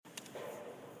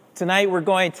Tonight we're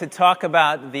going to talk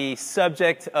about the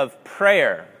subject of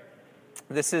prayer.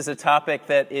 This is a topic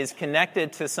that is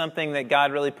connected to something that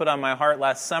God really put on my heart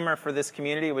last summer for this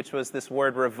community, which was this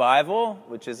word revival,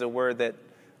 which is a word that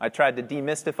I tried to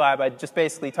demystify by just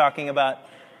basically talking about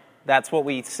that's what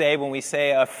we say when we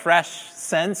say a fresh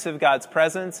sense of God's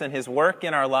presence and His work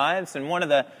in our lives. And one of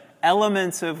the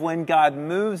elements of when God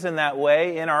moves in that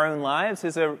way in our own lives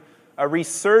is a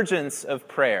resurgence of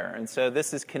prayer. And so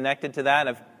this is connected to that.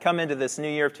 I've come into this new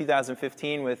year of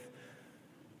 2015 with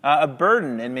a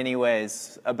burden in many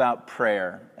ways about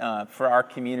prayer for our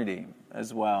community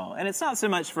as well. And it's not so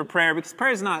much for prayer, because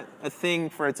prayer is not a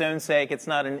thing for its own sake. It's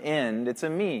not an end. It's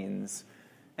a means.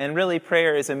 And really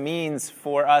prayer is a means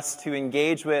for us to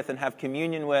engage with and have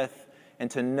communion with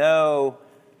and to know,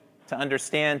 to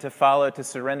understand, to follow, to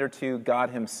surrender to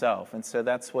God Himself. And so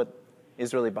that's what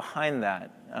is really behind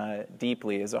that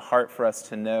deeply, is a heart for us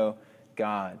to know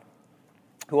God,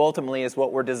 who ultimately is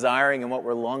what we're desiring and what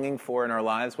we're longing for in our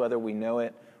lives, whether we know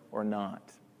it or not.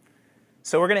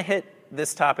 So we're going to hit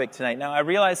this topic tonight. Now, I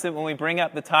realize that when we bring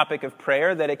up the topic of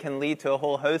prayer, that it can lead to a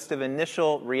whole host of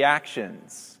initial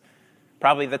reactions.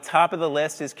 Probably the top of the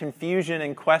list is confusion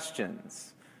and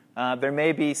questions. There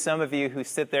may be some of you who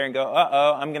sit there and go,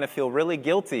 I'm going to feel really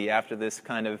guilty after this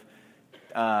kind of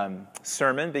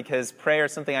sermon, because prayer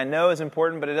is something I know is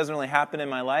important, but it doesn't really happen in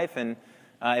my life. And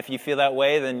if you feel that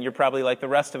way, then you're probably like the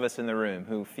rest of us in the room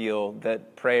who feel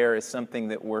that prayer is something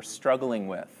that we're struggling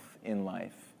with in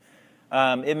life.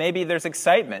 It may be there's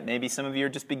excitement. Maybe some of you are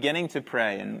just beginning to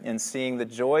pray and seeing the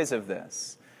joys of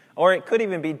this. Or it could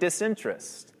even be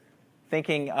disinterest,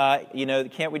 thinking,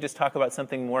 can't we just talk about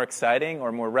something more exciting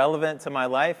or more relevant to my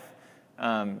life?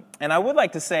 And I would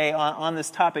like to say on this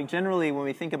topic, generally when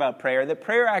we think about prayer, that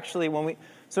prayer actually,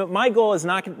 so my goal is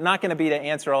not going to be to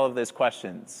answer all of those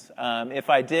questions.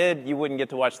 If I did, you wouldn't get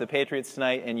to watch the Patriots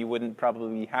tonight, and you wouldn't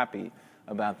probably be happy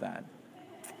about that.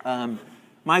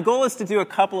 My goal is to do a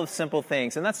couple of simple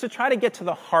things, and that's to try to get to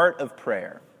the heart of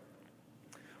prayer.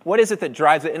 What is it that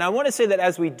drives it? And I want to say that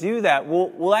as we do that,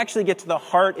 we'll actually get to the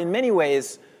heart in many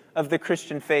ways of the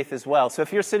Christian faith as well. So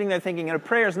if you're sitting there thinking,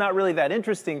 prayer is not really that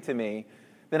interesting to me,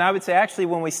 then I would say actually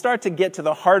when we start to get to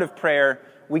the heart of prayer,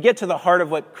 we get to the heart of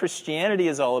what Christianity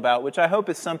is all about, which I hope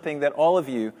is something that all of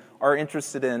you are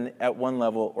interested in at one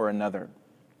level or another.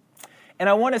 And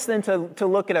I want us then to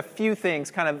look at a few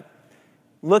things, kind of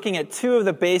looking at two of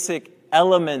the basic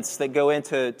elements that go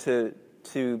into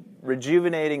to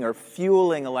rejuvenating or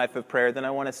fueling a life of prayer. Then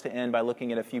I want us to end by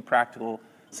looking at a few practical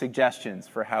suggestions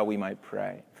for how we might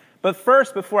pray. But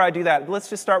first, before I do that, let's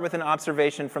just start with an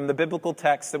observation from the biblical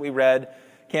text that we read.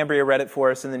 Cambria read it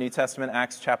for us in the New Testament,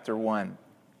 Acts chapter 1.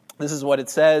 This is what it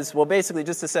says. Well, basically,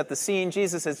 just to set the scene,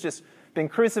 Jesus has just been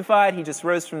crucified. He just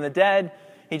rose from the dead.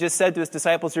 He just said to his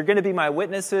disciples, you're going to be my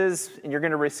witnesses, and you're going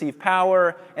to receive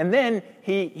power. And then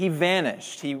he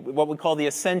vanished, what we call the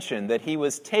ascension, that he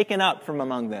was taken up from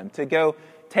among them to go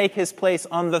take his place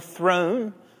on the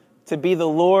throne, to be the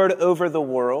Lord over the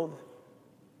world.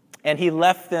 And he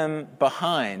left them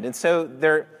behind. And so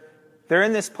they're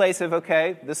in this place of,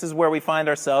 okay, this is where we find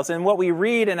ourselves. And what we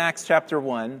read in Acts chapter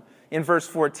 1, in verse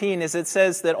 14, is it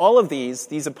says that all of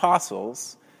these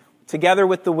apostles, together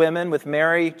with the women, with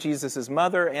Mary, Jesus'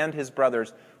 mother, and his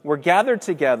brothers, were gathered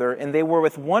together, and they were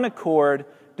with one accord,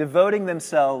 devoting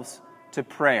themselves to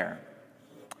prayer.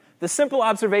 The simple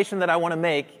observation that I want to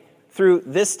make through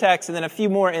this text, and then a few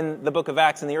more in the book of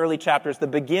Acts, in the early chapters, the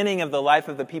beginning of the life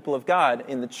of the people of God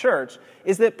in the church,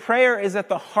 is that prayer is at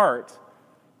the heart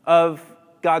of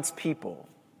God's people.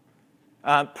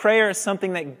 Prayer is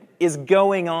something that is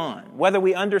going on. Whether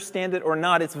we understand it or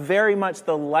not, it's very much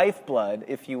the lifeblood,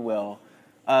 if you will,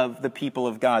 of the people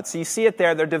of God. So you see it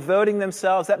there. They're devoting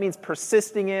themselves. That means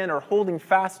persisting in or holding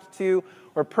fast to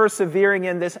or persevering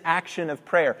in this action of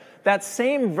prayer. That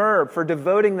same verb for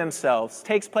devoting themselves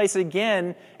takes place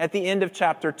again at the end of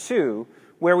chapter 2,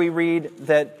 where we read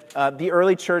that the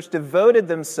early church devoted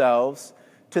themselves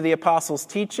to the apostles'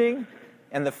 teaching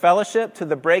and the fellowship, to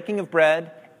the breaking of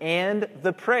bread and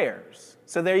the prayers.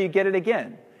 So there you get it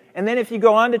again. And then if you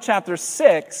go on to chapter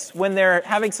 6, when they're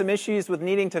having some issues with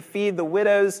needing to feed the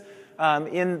widows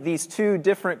in these two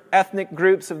different ethnic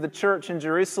groups of the church in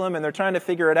Jerusalem, and they're trying to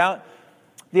figure it out,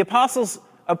 the apostles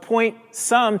appoint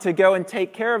some to go and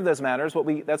take care of those matters.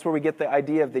 That's where we get the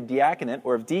idea of the diaconate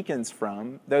or of deacons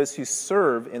from, those who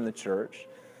serve in the church.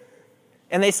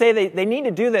 And they say they need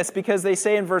to do this because they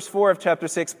say in verse 4 of chapter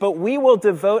 6, but we will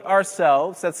devote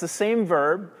ourselves, that's the same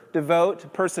verb, devote, to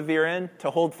persevere in, to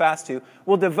hold fast to,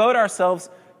 we'll devote ourselves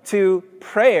to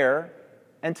prayer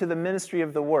and to the ministry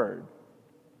of the word.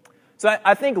 So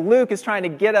I think Luke is trying to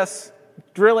get us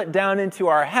drill it down into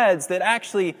our heads that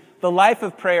actually the life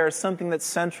of prayer is something that's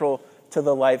central to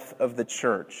the life of the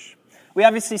church. We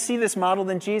obviously see this modeled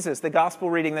in Jesus, the gospel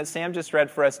reading that Sam just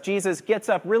read for us. Jesus gets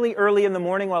up really early in the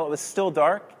morning while it was still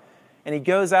dark, and he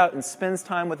goes out and spends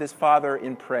time with his Father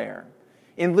in prayer.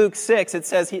 In Luke 6, it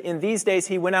says, in these days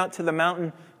he went out to the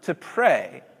mountain to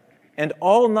pray, and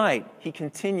all night he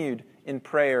continued in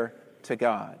prayer to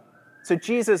God. So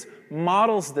Jesus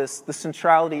models the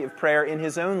centrality of prayer in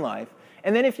his own life.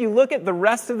 And then if you look at the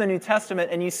rest of the New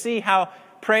Testament and you see how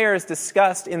prayer is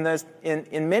discussed in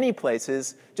many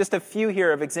places, just a few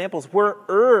here of examples, we're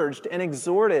urged and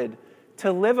exhorted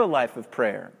to live a life of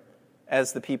prayer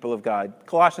as the people of God.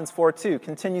 Colossians 4:2,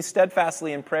 continue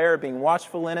steadfastly in prayer, being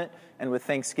watchful in it and with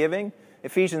thanksgiving.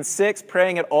 Ephesians 6,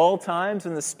 praying at all times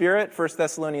in the Spirit. 1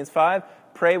 Thessalonians 5,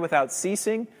 pray without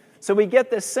ceasing. So we get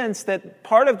this sense that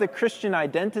part of the Christian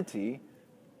identity,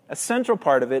 a central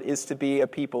part of it, is to be a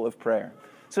people of prayer.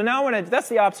 So now that's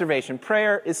the observation.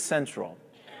 Prayer is central.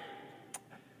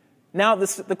 Now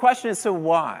the question is, so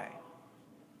why?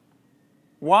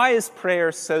 Why is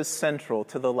prayer so central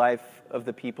to the life of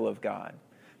the people of God?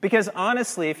 Because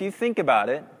honestly, if you think about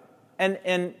it,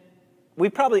 and we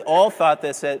probably all thought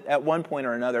this at one point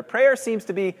or another, prayer seems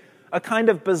to be a kind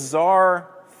of bizarre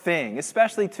thing,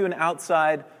 especially to an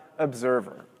outside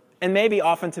observer, and maybe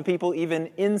often to people even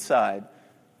inside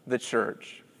the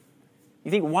church.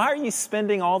 You think, why are you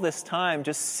spending all this time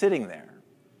just sitting there,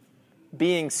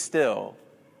 being still,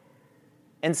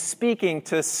 and speaking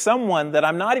to someone that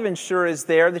I'm not even sure is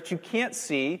there, that you can't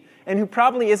see, and who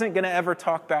probably isn't going to ever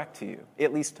talk back to you,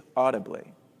 at least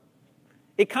audibly?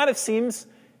 It kind of seems,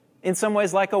 in some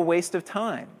ways, like a waste of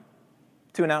time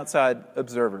to an outside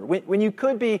observer, when you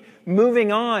could be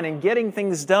moving on and getting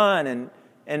things done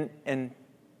and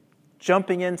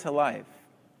jumping into life.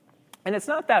 And it's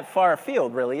not that far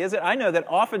afield, really, is it? I know that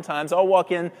oftentimes I'll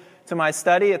walk in to my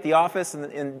study at the office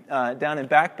down in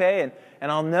Back Bay,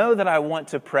 and I'll know that I want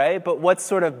to pray, but what's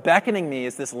sort of beckoning me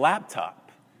is this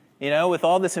laptop, with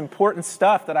all this important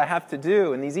stuff that I have to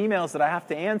do and these emails that I have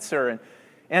to answer,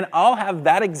 and I'll have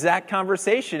that exact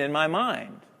conversation in my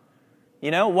mind.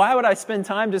 Why would I spend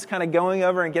time just kind of going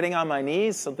over and getting on my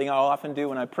knees, something I'll often do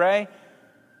when I pray,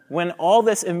 when all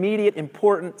this immediate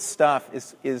important stuff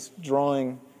is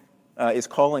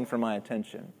calling for my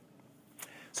attention?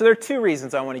 So there are two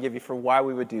reasons I want to give you for why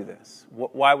we would do this,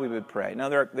 why we would pray. Now,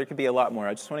 there could be a lot more.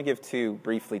 I just want to give two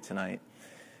briefly tonight.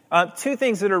 Two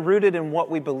things that are rooted in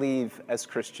what we believe as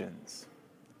Christians.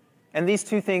 And these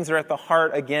two things are at the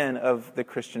heart, again, of the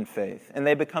Christian faith. And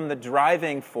they become the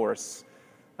driving force,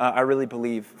 I really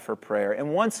believe, for prayer.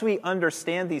 And once we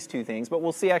understand these two things, but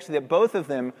we'll see actually that both of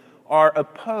them are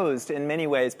opposed in many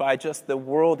ways by just the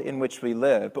world in which we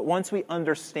live. But once we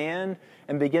understand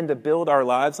and begin to build our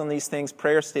lives on these things,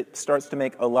 prayer starts to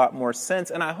make a lot more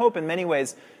sense. And I hope in many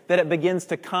ways that it begins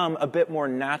to come a bit more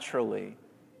naturally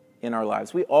in our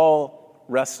lives. We all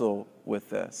wrestle with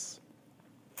this.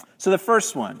 So the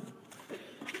first one,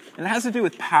 and it has to do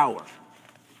with power.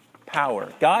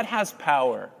 Power. God has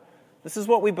power. This is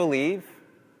what we believe.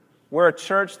 We're a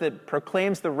church that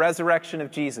proclaims the resurrection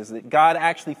of Jesus, that God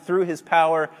actually, through his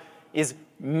power, is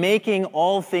making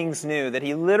all things new, that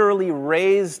he literally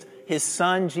raised his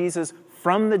son, Jesus,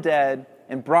 from the dead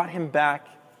and brought him back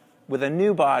with a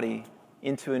new body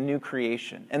into a new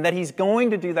creation, and that he's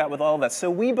going to do that with all of us. So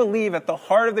we believe at the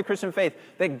heart of the Christian faith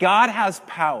that God has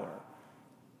power.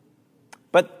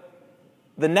 But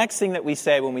the next thing that we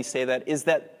say when we say that is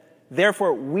that,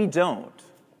 therefore, we don't.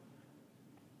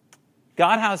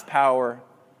 God has power,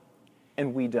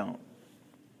 and we don't.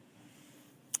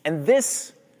 And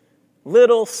this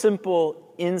little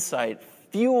simple insight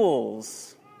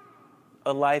fuels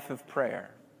a life of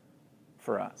prayer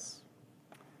for us.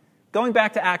 Going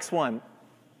back to Acts 1,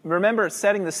 remember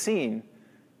setting the scene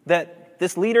that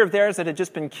this leader of theirs that had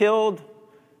just been killed,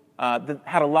 that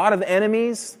had a lot of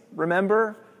enemies,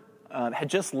 remember, had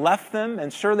just left them,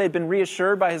 and sure, they'd been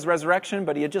reassured by his resurrection,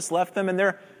 but he had just left them, and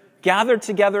they're gathered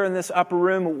together in this upper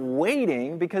room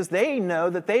waiting because they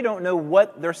know that they don't know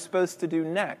what they're supposed to do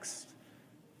next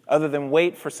other than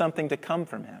wait for something to come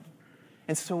from him.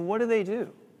 And so what do?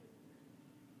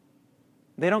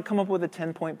 They don't come up with a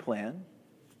 10-point plan.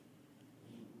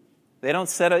 They don't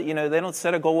set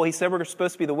a goal. Well, he said we're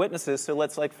supposed to be the witnesses, so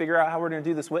let's figure out how we're going to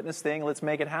do this witness thing. Let's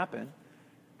make it happen.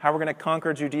 How we're going to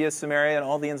conquer Judea, Samaria, and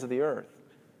all the ends of the earth.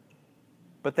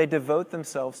 But they devote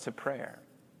themselves to prayer.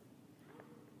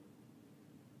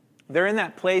 They're in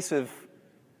that place of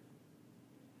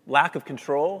lack of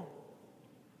control,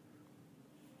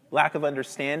 lack of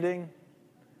understanding,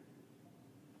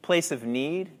 place of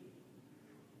need.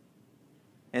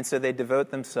 And so they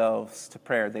devote themselves to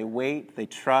prayer. They wait, they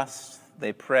trust,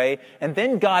 they pray. And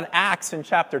then God acts in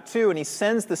chapter 2, and he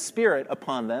sends the Spirit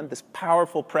upon them, this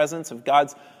powerful presence of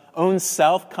God's own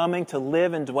self coming to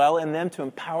live and dwell in them, to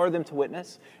empower them to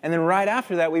witness. And then right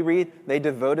after that, we read, they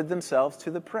devoted themselves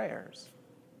to the prayers.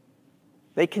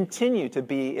 They continue to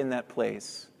be in that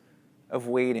place of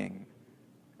waiting,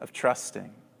 of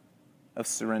trusting, of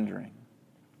surrendering.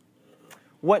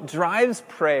 What drives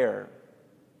prayer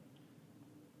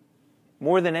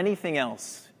more than anything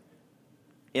else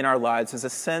in our lives is a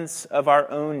sense of our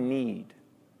own need,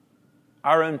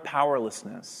 our own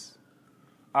powerlessness,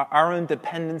 our own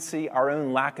dependency, our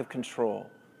own lack of control.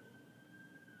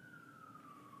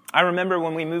 I remember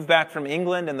when we moved back from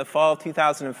England in the fall of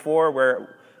 2004,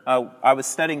 where I was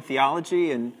studying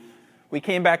theology, and we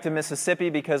came back to Mississippi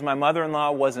because my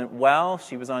mother-in-law wasn't well.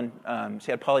 She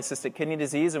had polycystic kidney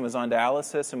disease and was on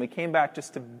dialysis, and we came back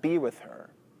just to be with her.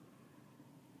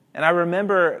 And I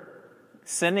remember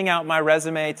sending out my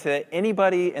resume to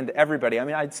anybody and everybody. I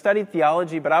mean, I'd studied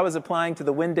theology, but I was applying to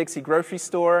the Winn-Dixie grocery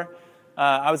store.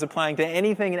 I was applying to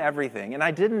anything and everything, and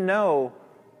I didn't know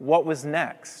what was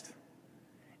next.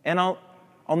 And I'll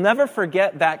never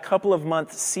forget that couple of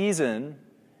month season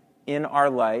in our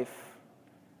life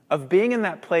of being in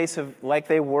that place of, like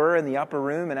they were in the upper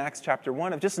room in Acts chapter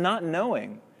 1, of just not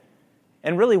knowing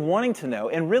and really wanting to know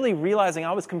and really realizing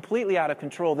I was completely out of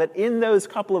control, that in those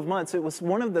couple of months, it was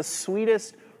one of the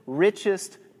sweetest,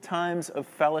 richest times of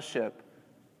fellowship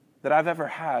that I've ever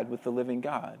had with the living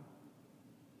God.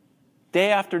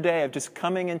 Day after day of just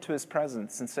coming into his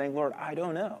presence and saying, Lord, I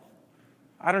don't know.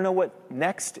 I don't know what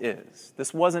next is.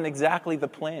 This wasn't exactly the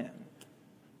plan.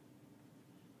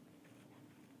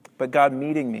 But God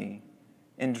meeting me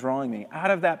and drawing me out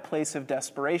of that place of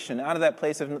desperation, out of that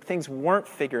place of things weren't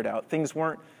figured out, things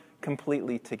weren't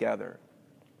completely together.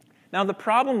 Now, the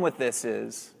problem with this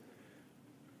is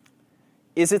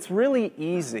it's really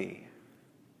easy.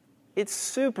 It's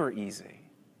super easy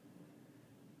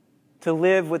to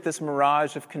live with this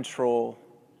mirage of control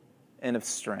and of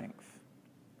strength.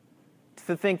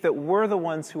 To think that we're the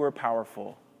ones who are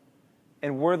powerful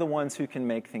and we're the ones who can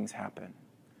make things happen.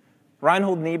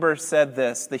 Reinhold Niebuhr said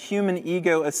this: the human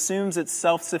ego assumes its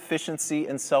self-sufficiency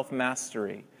and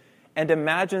self-mastery and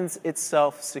imagines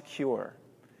itself secure.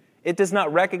 It does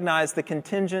not recognize the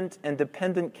contingent and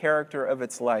dependent character of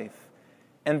its life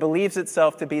and believes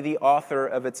itself to be the author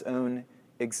of its own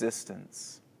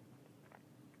existence.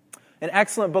 An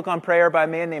excellent book on prayer by a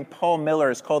man named Paul Miller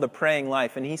is called A Praying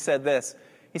Life, and he said this.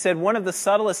 He said, one of the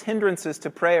subtlest hindrances to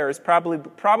prayer is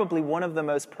probably one of the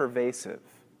most pervasive.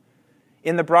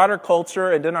 In the broader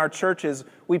culture and in our churches,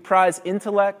 we prize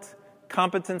intellect,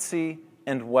 competency,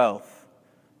 and wealth.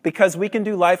 Because we can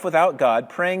do life without God,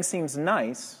 praying seems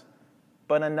nice,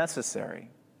 but unnecessary.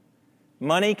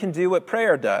 Money can do what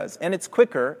prayer does, and it's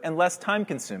quicker and less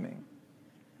time-consuming.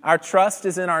 Our trust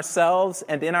is in ourselves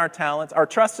and in our talents. Our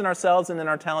trust in ourselves and in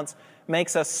our talents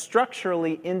makes us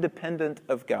structurally independent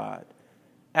of God.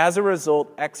 As a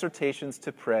result, exhortations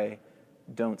to pray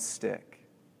don't stick.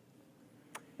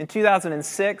 In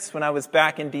 2006, when I was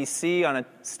back in D.C. on a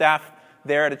staff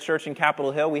there at a church in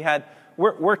Capitol Hill,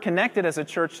 we're connected as a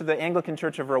church to the Anglican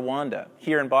Church of Rwanda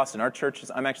here in Boston.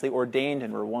 I'm actually ordained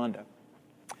in Rwanda.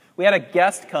 We had a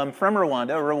guest come from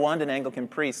Rwanda, a Rwandan Anglican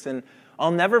priest, and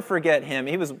I'll never forget him.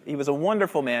 He was a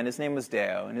wonderful man. His name was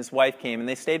Deo, and his wife came, and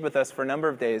they stayed with us for a number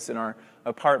of days in our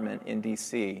apartment in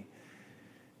D.C.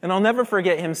 And I'll never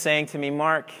forget him saying to me,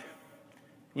 Mark,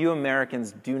 you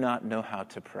Americans do not know how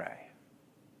to pray.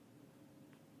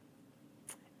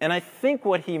 And I think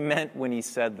what he meant when he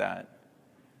said that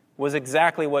was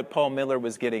exactly what Paul Miller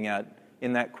was getting at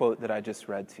in that quote that I just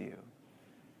read to you.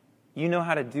 You know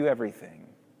how to do everything.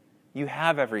 You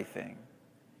have everything.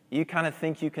 You kind of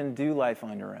think you can do life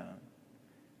on your own.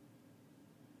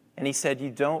 And he said,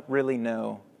 you don't really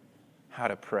know how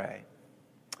to pray.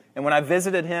 And when I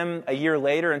visited him a year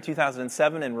later in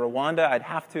 2007 in Rwanda, I'd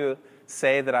have to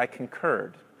say that I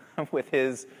concurred with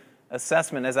his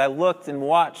assessment as I looked and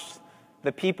watched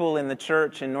the people in the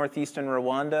church in northeastern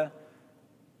Rwanda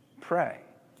pray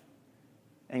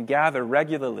and gather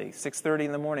regularly, 6:30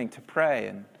 in the morning, to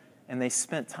pray, and they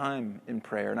spent time in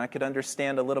prayer. And I could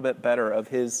understand a little bit better of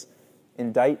his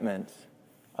indictment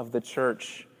of the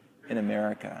church in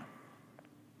America.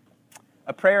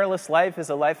 A prayerless life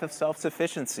is a life of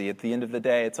self-sufficiency at the end of the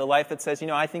day. It's a life that says,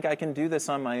 I think I can do this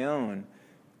on my own.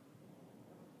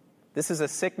 This is a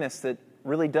sickness that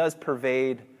really does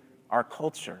pervade our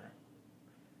culture.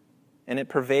 And it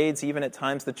pervades even at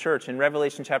times the church. In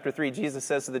Revelation chapter 3, Jesus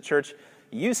says to the church,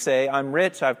 you say, I'm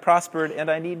rich, I've prospered, and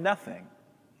I need nothing.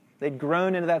 They'd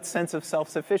grown into that sense of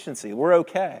self-sufficiency. We're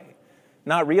okay.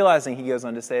 Not realizing, he goes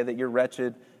on to say, that you're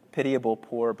wretched, pitiable,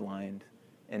 poor, blind,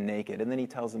 and naked. And then he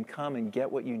tells them, come and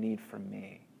get what you need from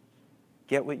me.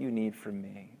 Get what you need from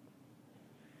me.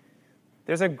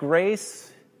 There's a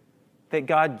grace that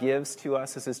God gives to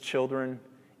us as his children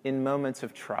in moments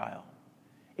of trial.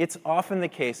 It's often the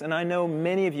case, and I know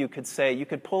many of you could say, you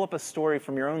could pull up a story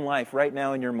from your own life right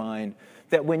now in your mind,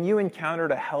 that when you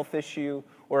encountered a health issue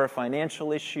or a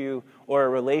financial issue or a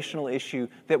relational issue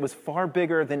that was far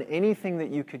bigger than anything that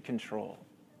you could control,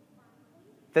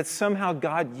 that somehow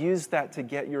God used that to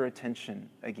get your attention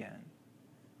again,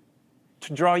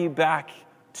 to draw you back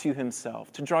to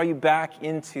himself, to draw you back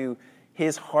into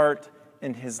his heart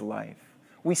and his life.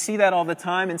 We see that all the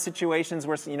time in situations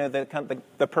where,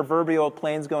 the proverbial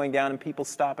plane's going down and people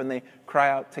stop and they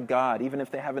cry out to God, even if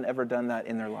they haven't ever done that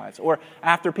in their lives. Or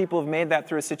after people have made that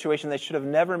through a situation they should have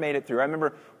never made it through. I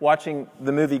remember watching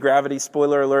the movie Gravity,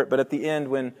 spoiler alert, but at the end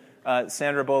when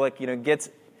Sandra Bullock, gets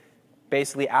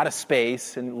basically out of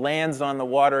space and lands on the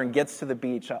water and gets to the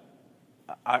beach,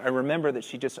 I remember that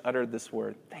she just uttered this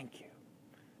word, thank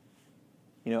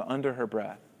you, under her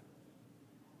breath.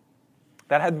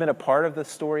 That hadn't been a part of the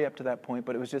story up to that point,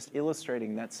 but it was just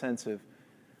illustrating that sense of,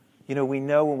 we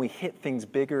know when we hit things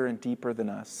bigger and deeper than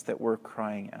us that we're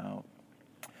crying out.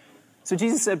 So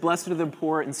Jesus said, blessed are the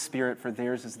poor in spirit, for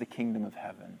theirs is the kingdom of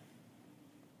heaven.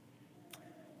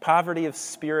 Poverty of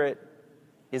spirit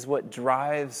is what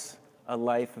drives a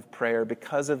life of prayer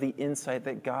because of the insight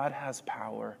that God has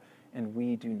power and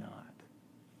we do not.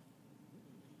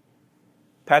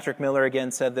 Patrick Miller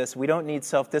again said this, we don't need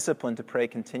self-discipline to pray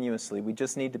continuously. We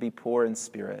just need to be poor in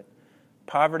spirit.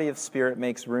 Poverty of spirit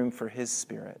makes room for his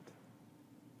spirit.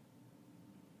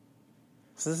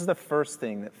 So this is the first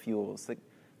thing that fuels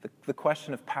the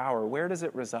question of power. Where does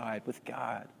it reside? With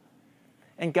God.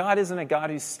 And God isn't a God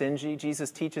who's stingy.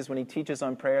 Jesus teaches when he teaches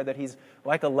on prayer that he's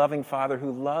like a loving father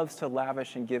who loves to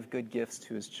lavish and give good gifts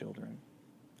to his children.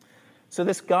 So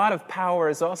this God of power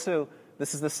is also,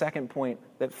 this is the second point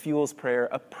that fuels prayer,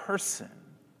 a person.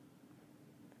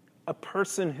 A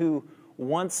person who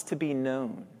wants to be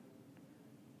known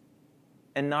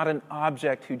and not an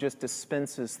object who just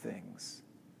dispenses things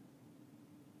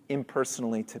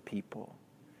impersonally to people.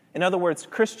 In other words,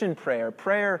 Christian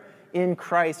prayer in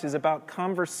Christ is about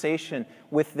conversation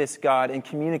with this God and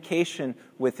communication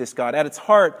with this God. At its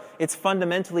heart, it's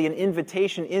fundamentally an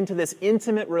invitation into this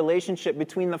intimate relationship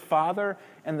between the Father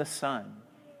and the Son.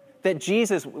 That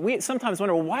Jesus, we sometimes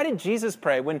wonder, well, why did Jesus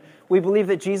pray when we believe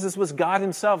that Jesus was God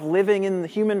himself living in the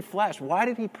human flesh? Why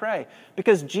did he pray?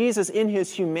 Because Jesus in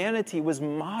his humanity was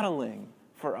modeling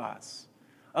for us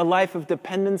a life of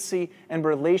dependency and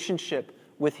relationship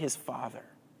with his Father.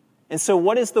 And so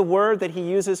what is the word that he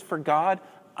uses for God?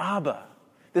 Abba.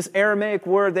 This Aramaic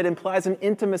word that implies an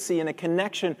intimacy and a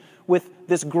connection with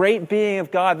this great being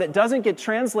of God that doesn't get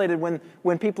translated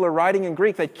when people are writing in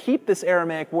Greek. They keep this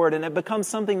Aramaic word and it becomes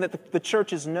something that the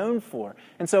church is known for.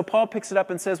 And so Paul picks it up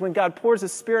and says, when God pours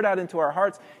his Spirit out into our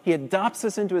hearts, he adopts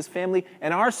us into his family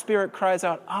and our spirit cries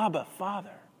out, Abba,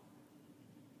 Father.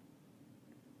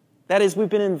 That is, we've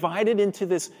been invited into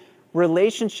this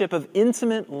relationship of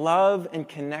intimate love and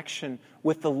connection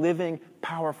with the living,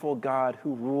 powerful God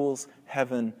who rules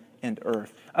heaven and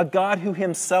earth. A God who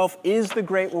himself is the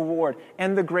great reward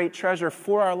and the great treasure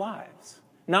for our lives.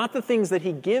 Not the things that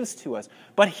he gives to us,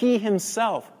 but he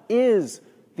himself is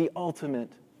the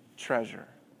ultimate treasure.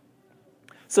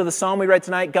 So the psalm we read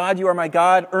tonight, God, you are my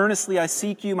God. Earnestly I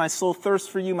seek you. My soul thirsts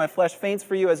for you. My flesh faints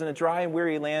for you as in a dry and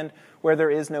weary land where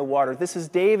there is no water. This is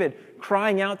David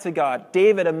crying out to God.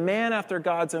 David, a man after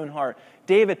God's own heart.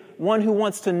 David, one who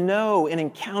wants to know and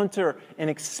encounter and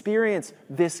experience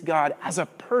this God as a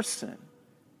person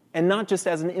and not just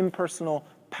as an impersonal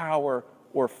power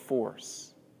or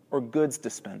force or goods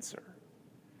dispenser.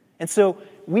 And so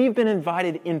we've been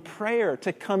invited in prayer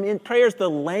to come in. Prayer is the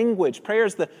language. Prayer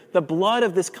is the blood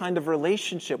of this kind of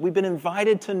relationship. We've been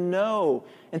invited to know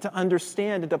and to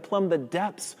understand and to plumb the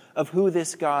depths of who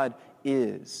this God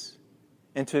is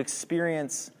and to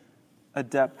experience a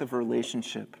depth of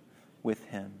relationship with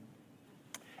him.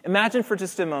 Imagine for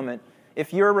just a moment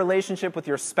if your relationship with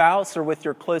your spouse or with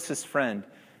your closest friend,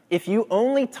 if you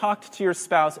only talked to your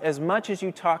spouse as much as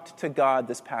you talked to God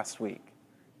this past week.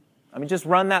 I mean, just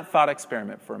run that thought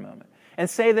experiment for a moment. And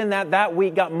say then that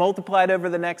week got multiplied over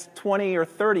the next 20 or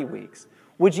 30 weeks.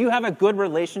 Would you have a good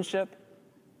relationship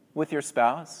with your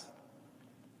spouse?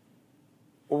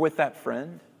 Or with that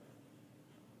friend?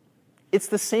 It's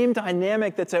the same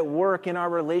dynamic that's at work in our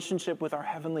relationship with our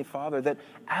Heavenly Father, that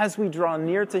as we draw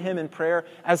near to Him in prayer,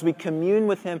 as we commune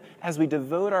with Him, as we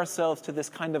devote ourselves to this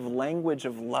kind of language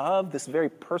of love, this very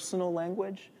personal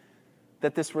language,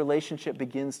 that this relationship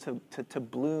begins to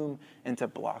bloom and to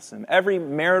blossom. Every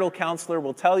marital counselor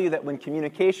will tell you that when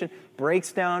communication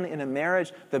breaks down in a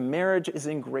marriage, the marriage is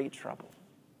in great trouble.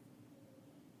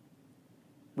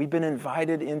 We've been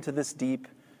invited into this deep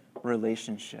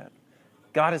relationship.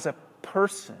 God is a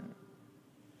person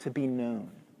to be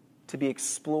known, to be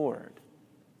explored,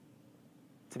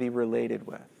 to be related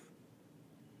with.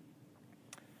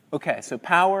 Okay, so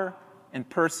power and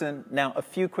person. Now, a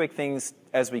few quick things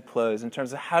as we close in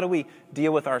terms of how do we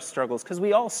deal with our struggles, because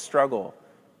we all struggle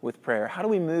with prayer. How do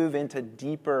we move into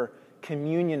deeper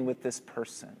communion with this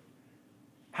person?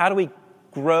 How do we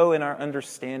grow in our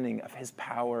understanding of His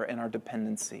power and our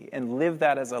dependency and live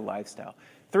that as a lifestyle?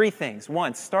 3 things.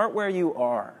 1, start where you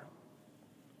are.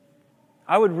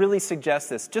 I would really suggest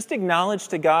this. Just acknowledge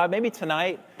to God, maybe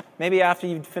tonight, maybe after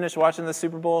you've finished watching the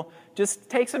Super Bowl, just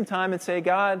take some time and say,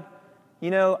 God,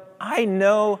 I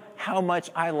know how much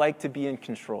I like to be in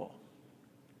control.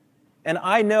 And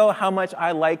I know how much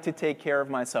I like to take care of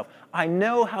myself. I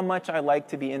know how much I like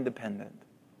to be independent.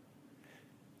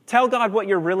 Tell God what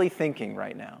you're really thinking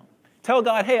right now. Tell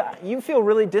God, hey, you feel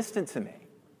really distant to me.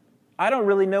 I don't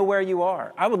really know where you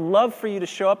are. I would love for you to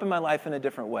show up in my life in a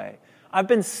different way. I've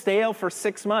been stale for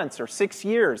 6 months or 6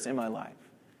 years in my life.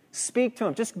 Speak to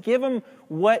Him. Just give Him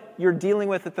what you're dealing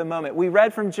with at the moment. We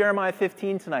read from Jeremiah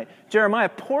 15 tonight. Jeremiah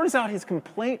pours out his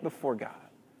complaint before God.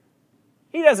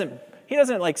 He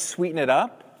doesn't sweeten it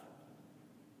up.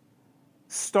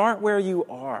 Start where you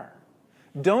are.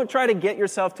 Don't try to get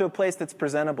yourself to a place that's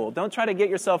presentable. Don't try to get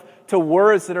yourself to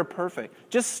words that are perfect.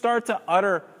 Just start to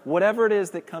utter whatever it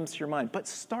is that comes to your mind. But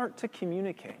start to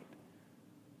communicate.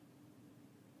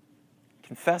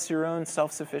 Confess your own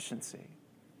self-sufficiency.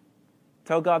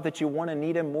 Tell God that you want to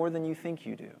need Him more than you think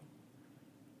you do.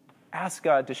 Ask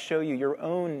God to show you your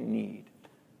own need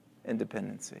and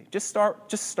dependency. Just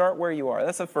start where you are.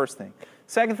 That's the first thing.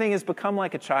 Second thing is become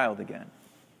like a child again.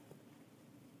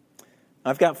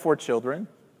 I've got 4 children,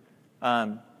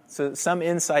 so some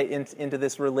insight into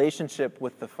this relationship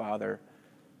with the Father.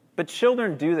 But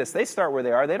children do this. They start where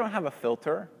they are. They don't have a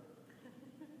filter.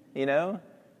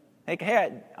 Like,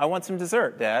 hey, I want some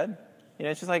dessert, Dad.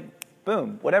 It's just like,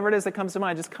 boom, whatever it is that comes to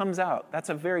mind just comes out. That's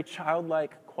a very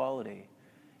childlike quality.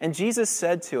 And Jesus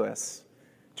said to us,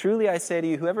 truly I say to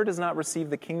you, whoever does not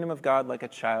receive the kingdom of God like a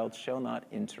child shall not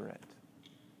enter it.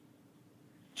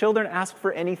 Children ask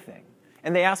for anything,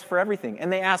 and they ask for everything,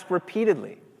 and they ask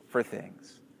repeatedly for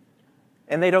things.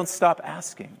 And they don't stop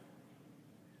asking.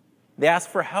 They ask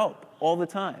for help all the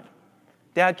time.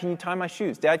 Dad, can you tie my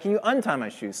shoes? Dad, can you untie my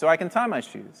shoes so I can tie my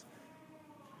shoes?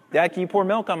 Dad, can you pour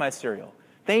milk on my cereal?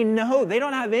 They know, they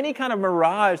don't have any kind of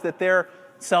mirage that they're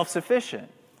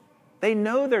self-sufficient. They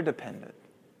know they're dependent.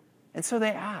 And so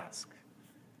they ask.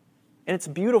 And it's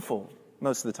beautiful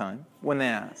most of the time when they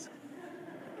ask.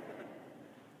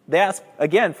 They ask,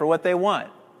 again, for what they want.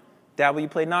 Dad, will you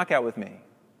play knockout with me?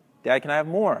 Dad, can I have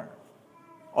more?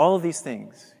 All of these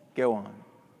things go on.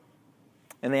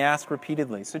 And they ask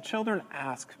repeatedly. So children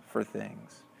ask for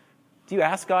things. Do you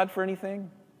ask God for anything?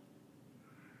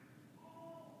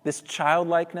 This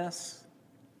childlikeness.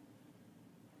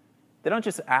 They don't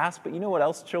just ask, but you know what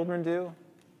else children do?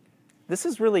 This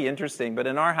is really interesting, but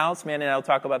in our house, Mandy and I will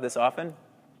talk about this often.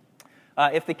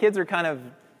 If the kids are kind of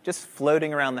just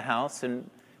floating around the house, and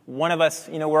one of us,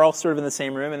 we're all sort of in the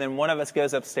same room, and then one of us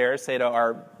goes upstairs, say to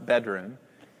our bedroom.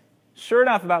 Sure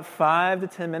enough, about 5 to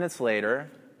 10 minutes later,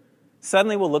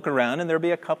 suddenly we'll look around and there'll be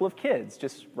a couple of kids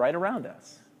just right around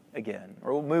us again.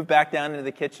 Or we'll move back down into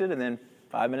the kitchen, and then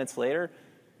 5 minutes later,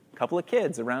 a couple of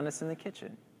kids around us in the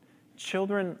kitchen.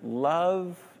 Children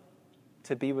love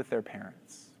to be with their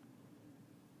parents.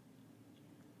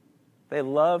 They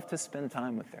love to spend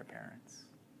time with their parents.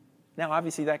 Now,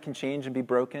 obviously, that can change and be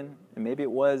broken, and maybe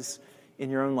it was in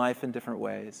your own life in different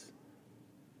ways.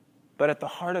 But at the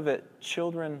heart of it,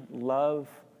 children love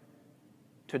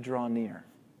to draw near.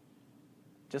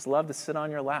 Just love to sit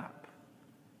on your lap.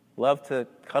 Love to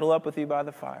cuddle up with you by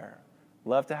the fire.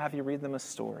 Love to have you read them a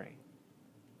story.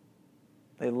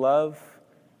 They love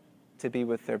to be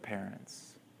with their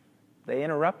parents. They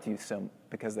interrupt you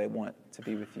because they want to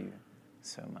be with you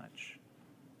so much.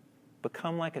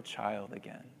 Become like a child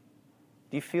again.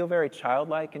 Do you feel very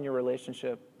childlike in your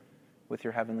relationship with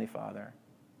your Heavenly Father?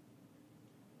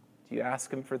 Do you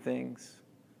ask Him for things?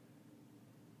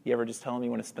 You ever just tell Him you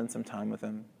want to spend some time with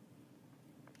Him?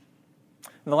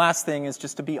 And the last thing is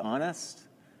just to be honest.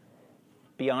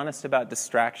 Be honest about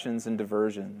distractions and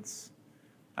diversions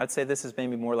I'd say this is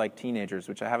maybe more like teenagers,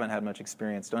 which I haven't had much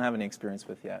experience, don't have any experience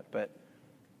with yet. But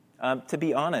to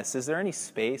be honest, is there any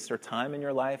space or time in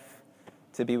your life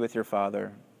to be with your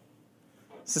Father?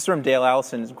 This is from Dale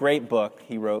Allison's great book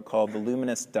he wrote called The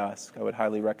Luminous Dusk. I would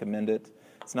highly recommend it.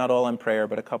 It's not all on prayer,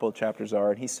 but a couple of chapters are.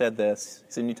 And he said this.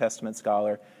 He's a New Testament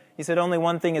scholar. He said, "Only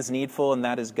one thing is needful, and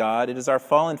that is God. It is our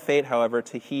fallen fate, however,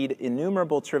 to heed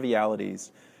innumerable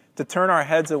trivialities, to turn our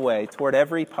heads away toward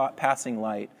every passing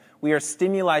light. We are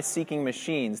stimuli-seeking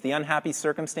machines. The unhappy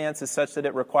circumstance is such that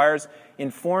it requires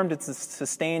informed and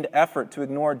sustained effort to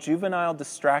ignore juvenile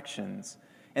distractions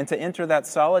and to enter that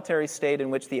solitary state in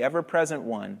which the ever-present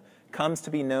one comes to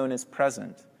be known as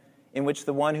present, in which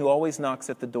the one who always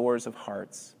knocks at the doors of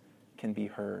hearts can be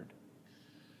heard."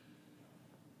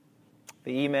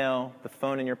 The email, the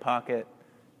phone in your pocket,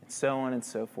 and so on and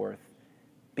so forth.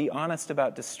 Be honest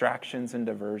about distractions and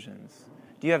diversions.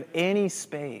 Do you have any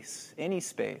space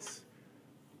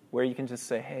where you can just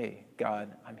say, "Hey,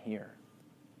 God, I'm here,"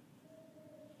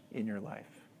 in your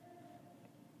life?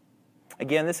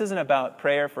 Again, this isn't about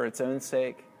prayer for its own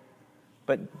sake,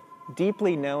 but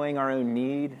deeply knowing our own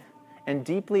need and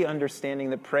deeply understanding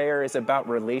that prayer is about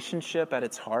relationship at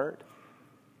its heart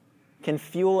can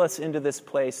fuel us into this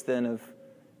place then of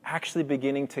actually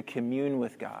beginning to commune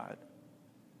with God,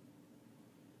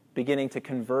 beginning to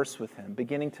converse with Him,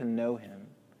 beginning to know Him,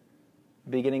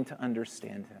 beginning to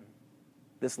understand Him.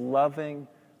 This loving,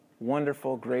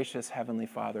 wonderful, gracious Heavenly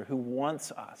Father who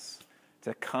wants us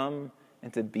to come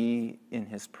and to be in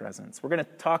His presence. We're going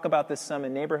to talk about this some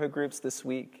in neighborhood groups this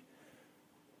week.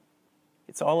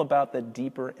 It's all about the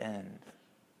deeper end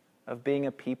of being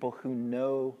a people who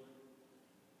know,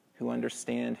 who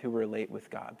understand, who relate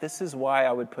with God. This is why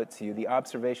I would put to you the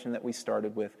observation that we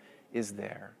started with is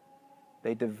there.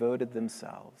 They devoted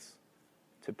themselves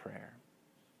to prayer.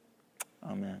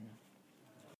 Amen.